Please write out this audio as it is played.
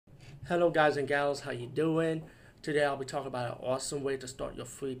Hello guys and gals, how you doing? Today I'll be talking about an awesome way to start your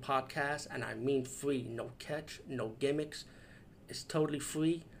free podcast, and I mean free, no catch, no gimmicks. It's totally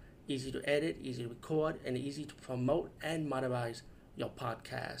free, easy to edit, easy to record, and easy to promote and monetize your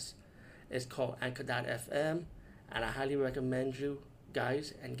podcast. It's called Anchor.fm, and I highly recommend you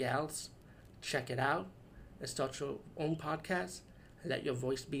guys and gals check it out and start your own podcast and let your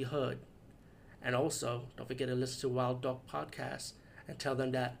voice be heard. And also, don't forget to listen to Wild Dog Podcast and tell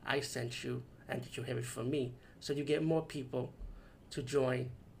them that I sent you and that you hear it from me. So you get more people to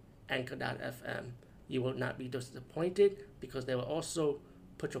join Anchor.fm. You will not be disappointed because they will also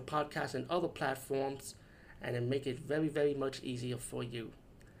put your podcast in other platforms and then make it very, very much easier for you.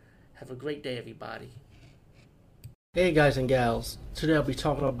 Have a great day, everybody. Hey guys and gals, today I'll be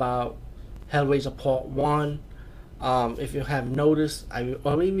talking about Hellraiser Part 1. If you have noticed, I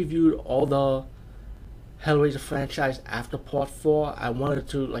already reviewed all the Hellraiser franchise after Part 4. I wanted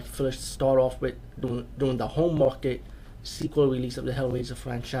to start off with doing the home market sequel release of the Hellraiser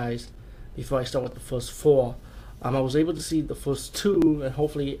franchise before I start with the first 4. I was able to see the first 2, and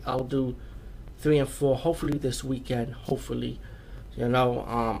hopefully I'll do 3 and 4 hopefully this weekend. Hopefully,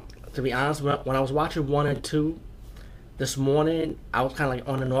 to be honest, when I was watching 1 and 2 this morning, I was kind of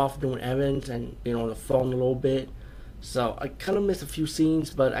on and off doing errands and being on the phone a little bit. So I kind of missed a few scenes,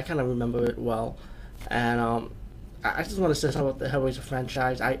 but I kind of remember it well. And I just want to say something about the Hellraiser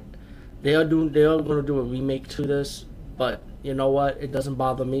franchise. They are going to do a remake to this, but you know what? It doesn't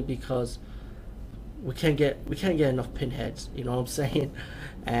bother me because we can't get enough pinheads. You know what I'm saying?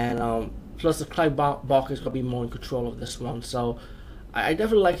 And plus, the Clive Barker is going to be more in control of this one. So I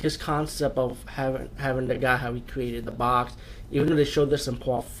definitely like his concept of having the guy how he created the box. Even though they showed this in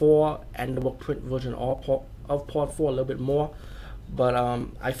Part 4 and the book print version of Part 4 a little bit more, but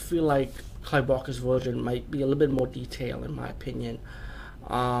I feel like Clive Barker's version might be a little bit more detailed in my opinion.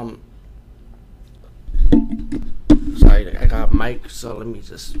 Sorry, I got a mic, so let me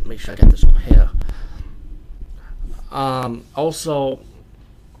just make sure I get this over here. Also,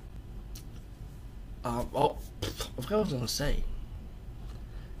 I forgot what I was gonna say.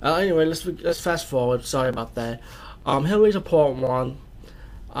 Anyway, let's fast forward. Sorry about that. Hellraiser Part 1.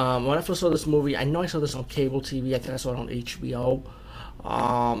 When I first saw this movie, I know I saw this on cable TV. I think I saw it on HBO.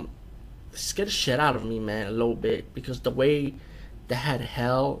 It scared the shit out of me, man, a little bit, because the way they had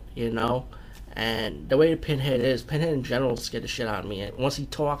hell, and the way Pinhead in general scared the shit out of me. And once he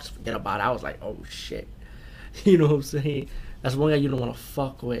talks, forget about it. I was like, oh shit. You know what I'm saying? That's one guy you don't want to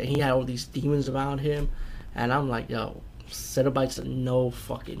fuck with. And he had all these demons around him. And I'm like, yo, Cenobites are no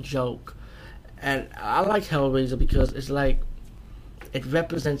fucking joke. And I like Hellraiser because it's like, it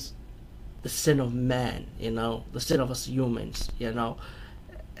represents the sin of man, the sin of us humans,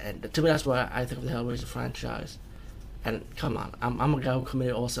 And to me, that's why I think of the Hellraiser franchise. And come on, I'm a guy who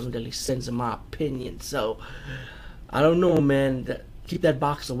committed all 7 deadly sins in my opinion. So I don't know, man. Keep that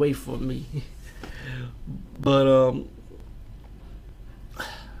box away from me. But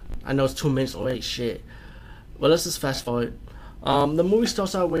I know it's 2 minutes already. Shit. Well, let's just fast forward. The movie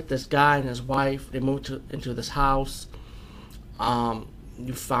starts out with this guy and his wife. They move into this house.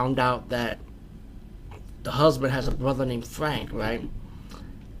 You found out that the husband has a brother named Frank, right?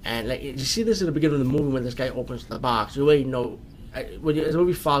 And you see this in the beginning of the movie when this guy opens the box. You already know, when the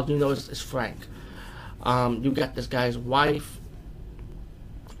movie follows, you know it's Frank. You got this guy's wife,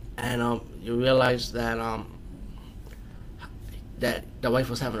 and you realize that that the wife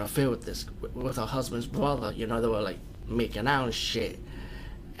was having an affair with her husband's brother. They were making out and shit.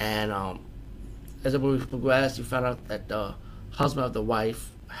 And as the movie progressed, you found out that the husband of the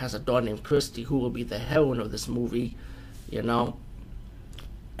wife has a daughter named Christy, who will be the heroine of this movie,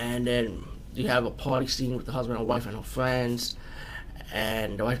 And then you have a party scene with the husband and wife and her friends,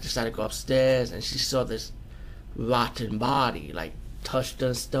 and the wife decided to go upstairs, and she saw this rotten body, touched her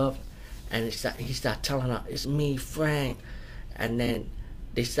and stuff, and he started telling her, "It's me, Frank," and then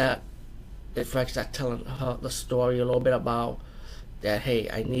Frank started telling her the story a little bit about that. Hey,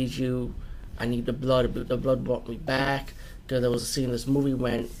 I need you. I need the blood. The blood brought me back. Because there was a scene in this movie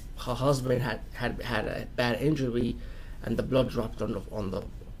when her husband had a bad injury, and the blood dropped on the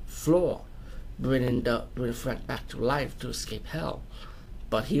floor, bringing Frank back to life to escape hell.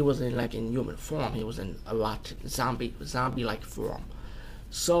 But he wasn't in human form. He was in a rotten zombie-like form.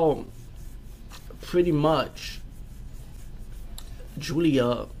 So pretty much,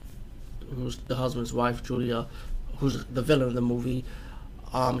 Julia, who's the husband's wife, who's the villain of the movie,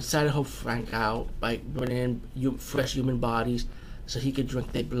 decided to help Frank out by bringing in fresh human bodies so he could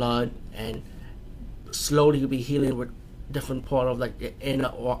drink their blood, and slowly be healing with different part of the inner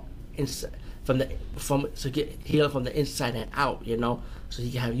or from to get healed from the inside and out, so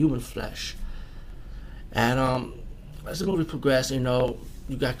he can have human flesh. And as the movie progressed,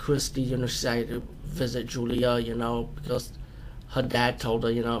 you got Christy, she decided to visit Julia, because her dad told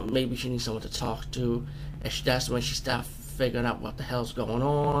her, maybe she needs someone to talk to, and that's when she started figuring out what the hell's going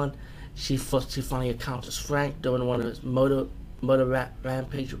on. She finally encounters Frank during one of his murder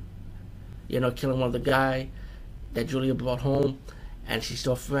rampage, killing one of the guy that Julia brought home, and she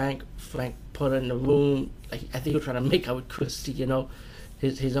saw Frank. Frank put her in the room. Like, I think he was trying to make out with Christy,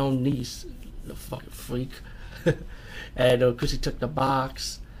 his own niece, the fucking freak. And Christy took the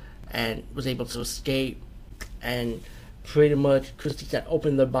box and was able to escape. And pretty much Christy said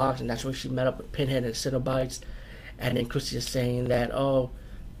opened the box, and that's where she met up with Pinhead and Cenobites. And then Christy is saying that,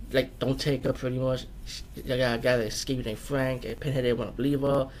 don't take her, pretty much. You gotta escape named Frank, and Pinhead didn't want to believe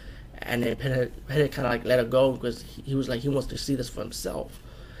her. And then Pinhead kind of let her go because he was he wants to see this for himself.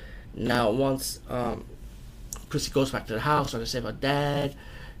 Now, once Christy goes back to the house trying to save her dad,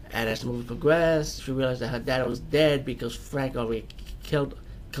 and as the movie progressed, she realized that her dad was dead because Frank already killed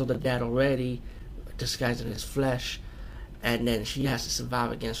her dad already, disguised in his flesh. And then she has to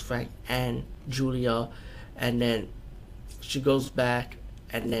survive against Frank and Julia. And then she goes back,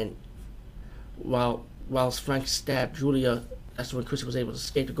 and then whilst Frank stabbed Julia, that's when Christy was able to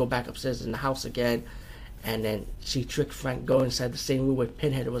escape to go back upstairs in the house again. And then she tricked Frank go inside the same room where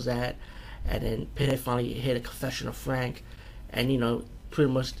Pinhead was at. And then Pinhead finally heard a confession of Frank, and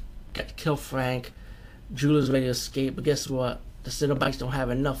pretty much got to kill Frank. Julia's ready to escape, but guess what? The Cenobites don't have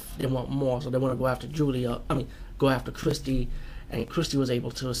enough. They want more, so they want to go after go after Christy. And Christy was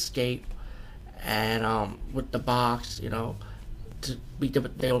able to escape, and with the box, to beat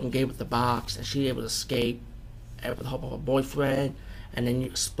them, they open game with the box, and she able to escape, and with the help of her boyfriend. And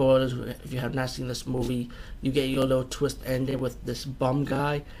then, spoilers, if you have not seen this movie, you get your little twist ending with this bum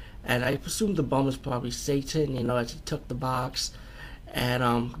guy. And I presume the bum is probably Satan, as he took the box.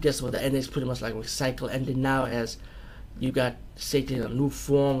 And guess what? The ending is pretty much like a recycle ending now, as you got Satan in a new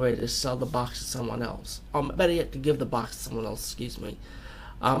form ready to sell the box to someone else. Better yet, to give the box to someone else, excuse me.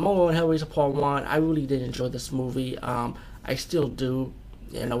 Overall, in Hellraiser Part 1, I really did enjoy this movie. I still do,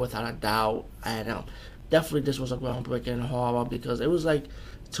 without a doubt. And definitely this was a groundbreaking horror because it was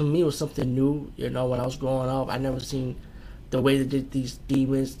to me, it was something new. When I was growing up, I never seen the way they did these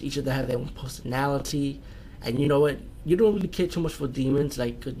demons. Each of them have their own personality. And you know what? You don't really care too much for demons.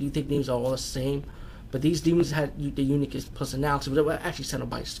 Cause you think demons are all the same. But these demons had the unique personality. But they were actually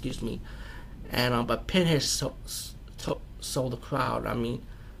Cenobites, excuse me. And but Pinhead sold the crowd. I mean,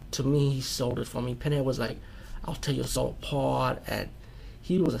 to me, he sold it for me. Pinhead was like, I'll tear your soul apart. And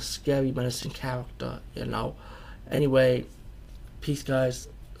he was a scary, menacing character, Anyway, peace, guys.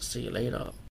 See you later.